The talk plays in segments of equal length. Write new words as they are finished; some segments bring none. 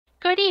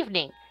Good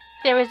evening.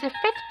 There is a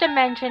fifth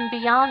dimension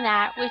beyond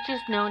that which is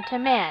known to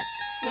man.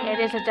 It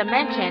is a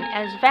dimension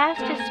as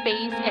vast as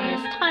space and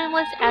as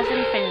timeless as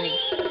infinity.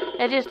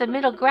 It is the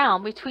middle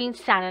ground between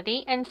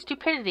sanity and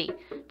stupidity,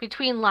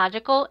 between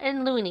logical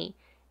and loony,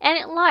 and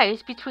it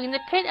lies between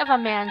the pit of a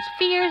man's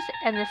fears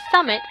and the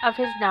summit of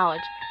his knowledge.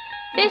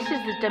 This is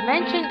the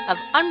dimension of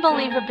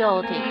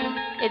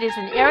unbelievability. It is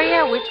an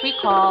area which we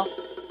call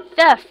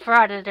the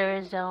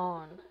Frauditor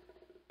Zone.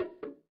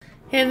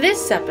 In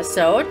this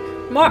episode,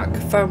 Mark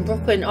from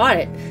Brooklyn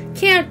Audit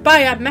can't buy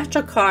a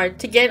MetroCard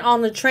to get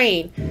on the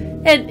train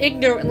and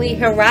ignorantly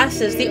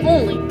harasses the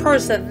only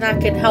person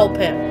that can help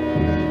him.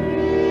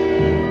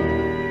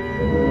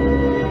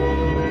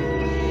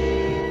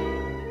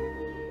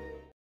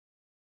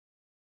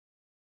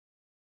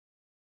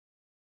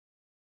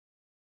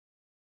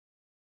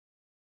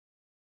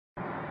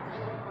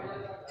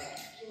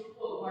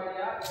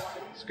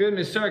 Excuse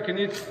me, sir,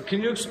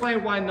 can you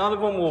explain why none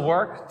of them will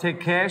work? Take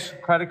cash,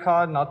 credit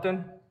card,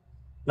 nothing?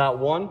 Not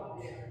one?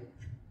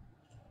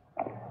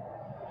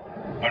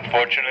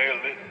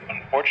 Unfortunately,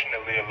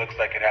 it looks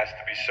like it has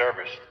to be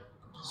serviced.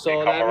 So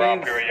they come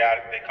around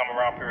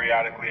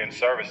periodically and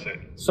service it.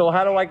 So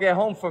how do I get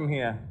home from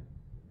here?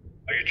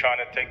 Are you trying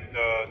to take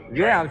the train?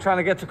 Yeah, I'm trying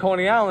to get to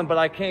Coney Island, but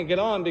I can't get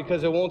on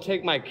because it won't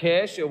take my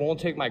cash, it won't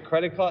take my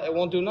credit card, it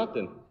won't do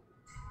nothing.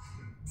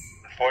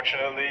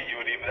 Unfortunately, you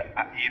would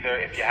either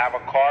if you have a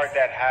card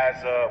that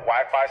has a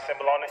Wi-Fi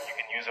symbol on it, you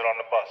can use it on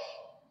the bus.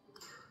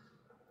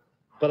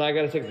 But I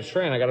gotta take the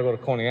train, I gotta go to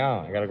Coney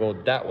Island, I gotta go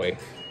that way,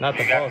 not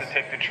the bus. You have to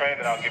take the train,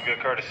 then I'll give you a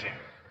courtesy.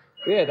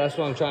 Yeah, that's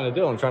what I'm trying to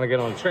do. I'm trying to get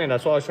on the train.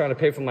 That's why I was trying to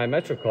pay for my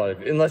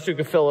MetroCard. Unless you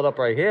could fill it up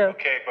right here.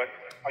 Okay, but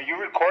are you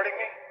recording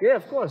me? Yeah,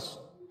 of course.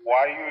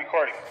 Why are you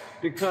recording?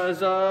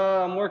 Because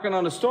I'm working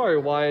on a story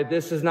why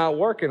this is not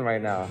working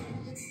right now.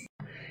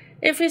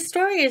 If his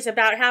story is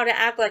about how to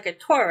act like a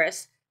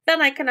tourist,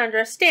 then I can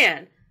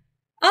understand.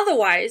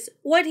 Otherwise,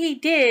 what he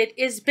did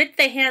is bit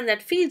the hand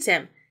that feeds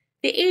him.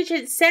 The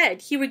agent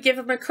said he would give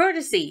him a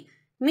courtesy,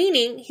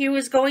 meaning he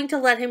was going to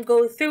let him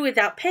go through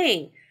without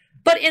paying.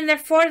 But in the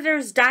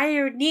frauditor's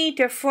dire need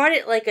to fraud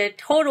it like a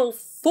total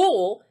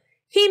fool,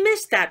 he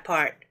missed that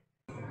part.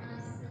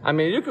 I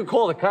mean, you can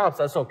call the cops,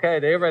 that's okay.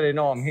 They already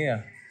know I'm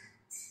here.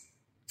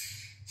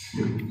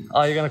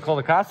 Oh, you're gonna call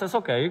the cops? That's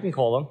okay, you can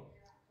call them.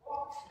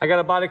 I got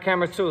a body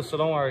camera too, so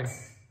don't worry.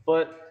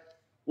 But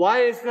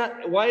why is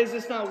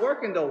this not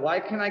working though? Why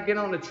can't I get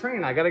on the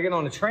train? I gotta get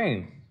on the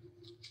train.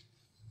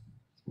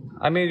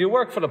 I mean, you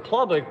work for the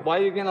public, why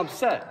are you getting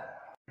upset?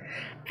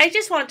 I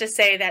just want to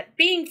say that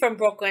being from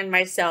Brooklyn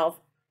myself,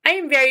 I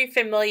am very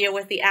familiar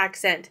with the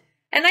accent,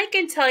 and I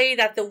can tell you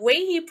that the way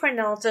he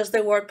pronounces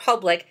the word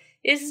public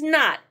is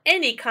not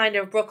any kind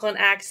of Brooklyn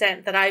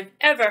accent that I've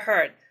ever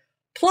heard.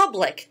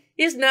 Public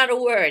is not a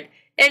word,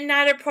 and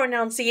not a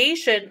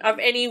pronunciation of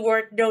any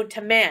word known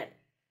to man.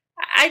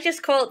 I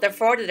just call it the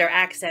Frauditor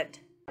accent.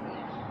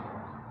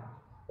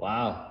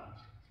 Wow.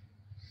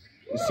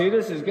 You see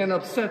this? He's getting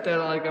upset that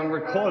like I'm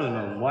recording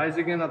him. Why is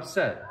he getting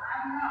upset?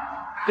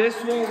 This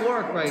won't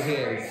work right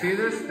here. See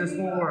this? This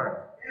won't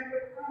work.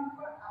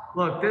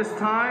 Look, this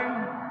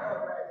time,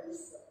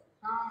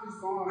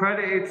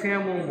 credit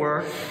ATM won't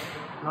work.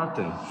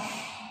 Nothing.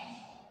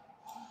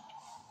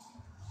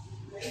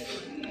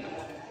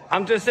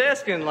 I'm just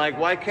asking, like,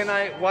 why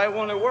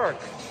won't it work?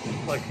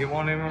 Like, you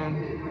won't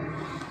even...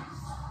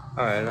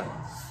 All right.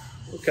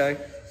 Okay.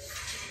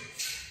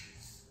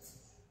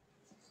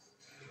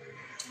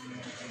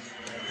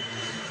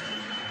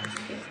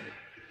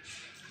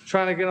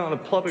 Trying to get on a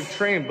public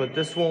train, but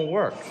this won't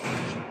work.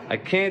 I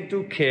can't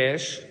do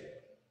cash.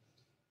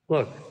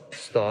 Look,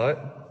 start.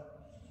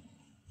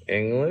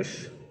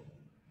 English.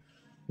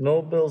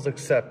 No bills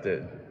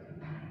accepted.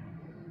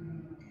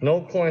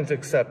 No coins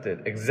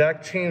accepted.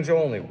 Exact change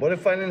only. What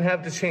if I didn't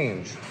have the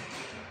change?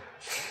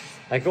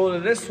 I go to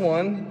this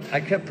one. I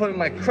kept putting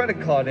my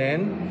credit card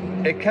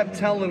in. It kept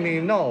telling me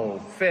no,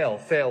 fail,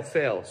 fail,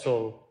 fail.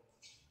 So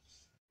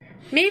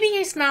maybe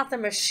it's not the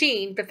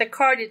machine, but the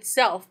card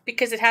itself,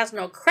 because it has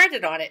no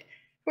credit on it.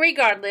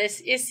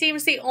 Regardless, it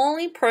seems the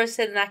only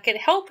person that can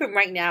help him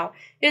right now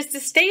is the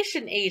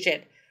station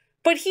agent.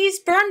 But he's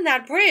burned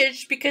that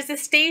bridge because the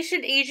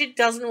station agent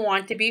doesn't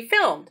want to be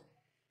filmed.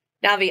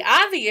 Now, the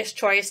obvious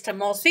choice to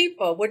most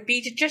people would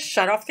be to just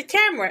shut off the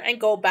camera and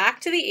go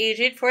back to the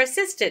agent for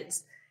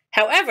assistance.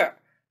 However,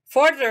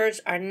 frauditors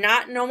are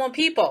not normal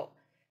people.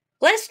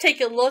 Let's take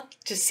a look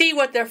to see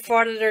what their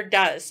frauditor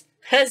does.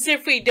 As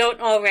if we don't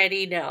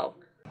already know.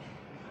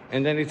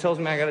 And then he tells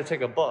me I gotta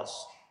take a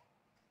bus.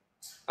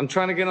 I'm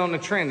trying to get on the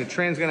train. The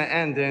train's gonna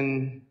end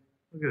in...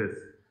 Look at this.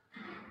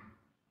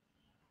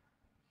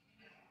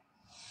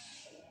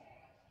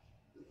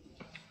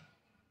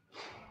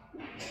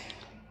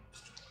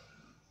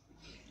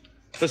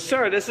 But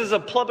sir, this is a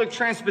public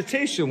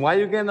transportation. Why are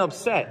you getting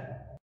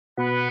upset?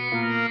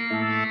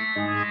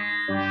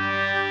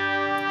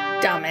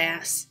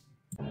 Dumbass.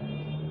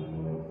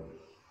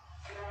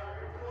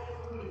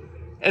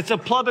 It's a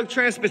public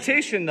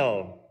transportation,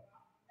 though.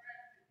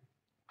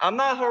 I'm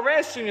not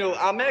harassing you.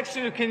 I'm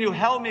asking you, can you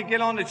help me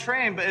get on the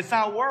train? But it's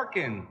not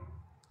working.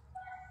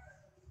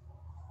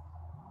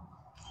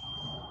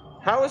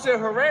 How is it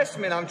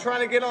harassment? I'm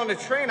trying to get on the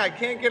train. I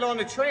can't get on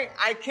the train.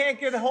 I can't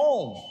get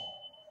home.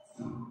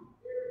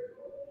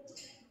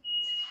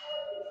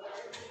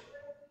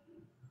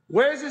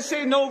 Where does it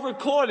say no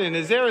recording?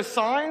 Is there a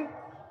sign?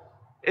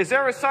 Is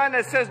there a sign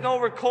that says no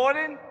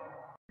recording?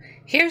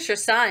 Here's your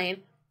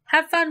sign.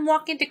 Have fun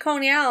walking to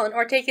Coney Island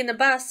or taking the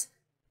bus,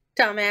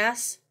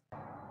 dumbass.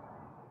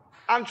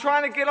 I'm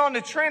trying to get on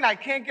the train. I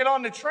can't get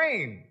on the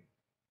train.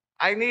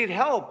 I need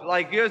help.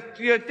 Like, your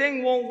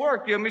thing won't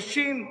work. Your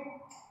machine...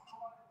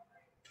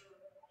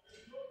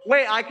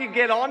 Wait, I could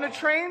get on the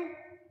train?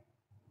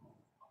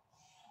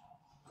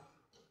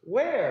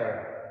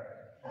 Where?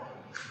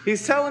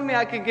 He's telling me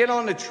I could get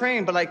on the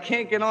train, but I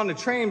can't get on the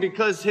train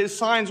because his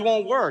signs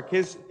won't work.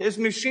 His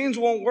machines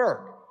won't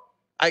work.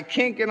 I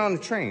can't get on the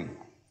train.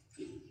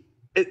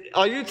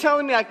 Are you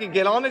telling me I could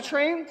get on the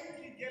train? You can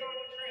get on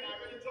the train. I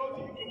already told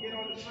you you can get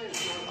on the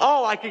train.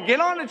 Oh, I could get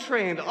on the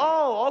train.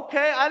 Oh,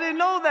 okay. I didn't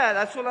know that.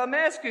 That's what I'm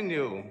asking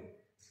you.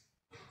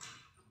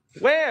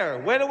 Where?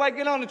 Where do I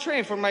get on the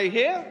train? From right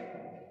here?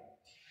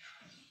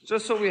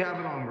 Just so we have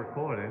it on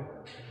recording.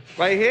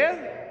 Right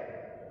here?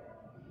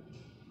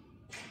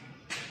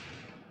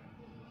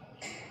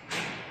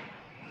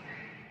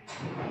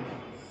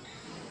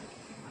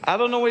 I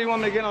don't know where you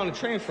want me to get on the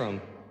train from.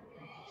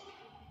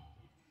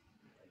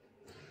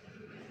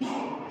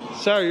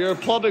 Sir, you're a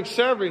public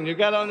servant. You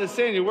got to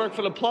understand, you work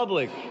for the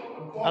public.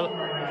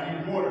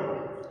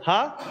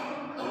 Huh?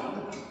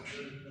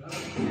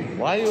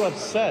 Why are you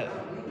upset?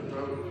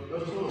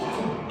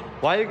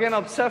 Why are you getting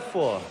upset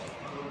for?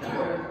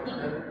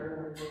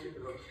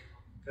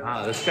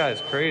 Wow, this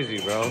guy's crazy,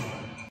 bro.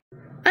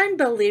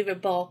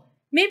 Unbelievable.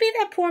 Maybe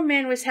that poor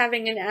man was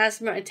having an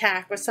asthma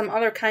attack or some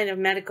other kind of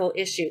medical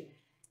issue.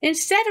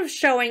 Instead of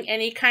showing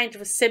any kind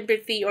of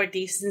sympathy or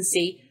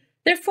decency,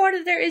 the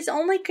frauditor is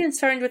only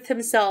concerned with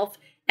himself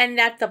and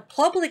that the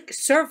public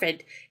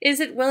servant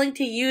isn't willing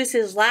to use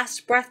his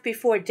last breath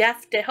before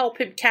death to help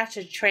him catch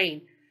a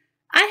train.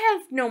 I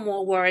have no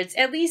more words,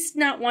 at least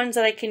not ones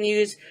that I can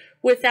use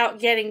without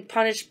getting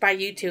punished by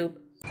YouTube.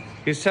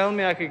 He's telling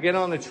me I could get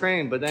on the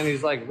train, but then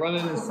he's like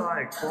running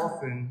inside,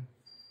 coughing.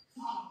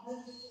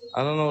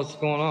 I don't know what's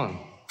going on.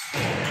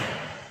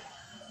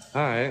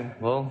 All right,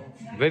 well,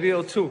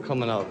 video 2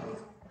 coming up.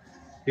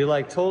 He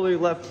like totally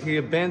left, he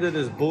abandoned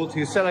his boots.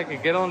 He said I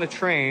could get on the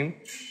train.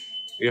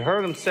 You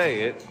heard him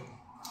say it.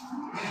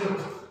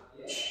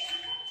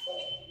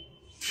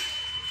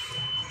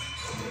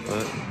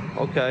 But,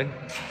 okay,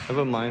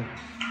 never mind.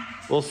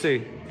 We'll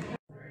see.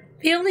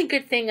 The only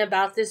good thing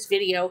about this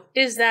video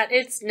is that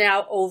it's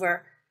now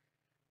over.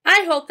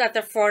 I hope that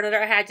the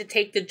frauditor had to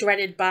take the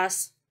dreaded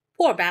bus.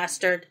 Poor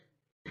bastard.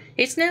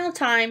 It's now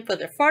time for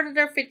the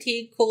frauditor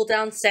fatigue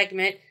cooldown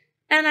segment,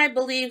 and I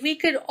believe we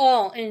could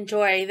all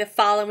enjoy the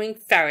following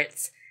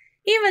ferrets.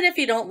 Even if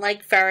you don't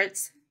like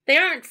ferrets, they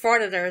aren't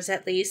frauditors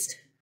at least.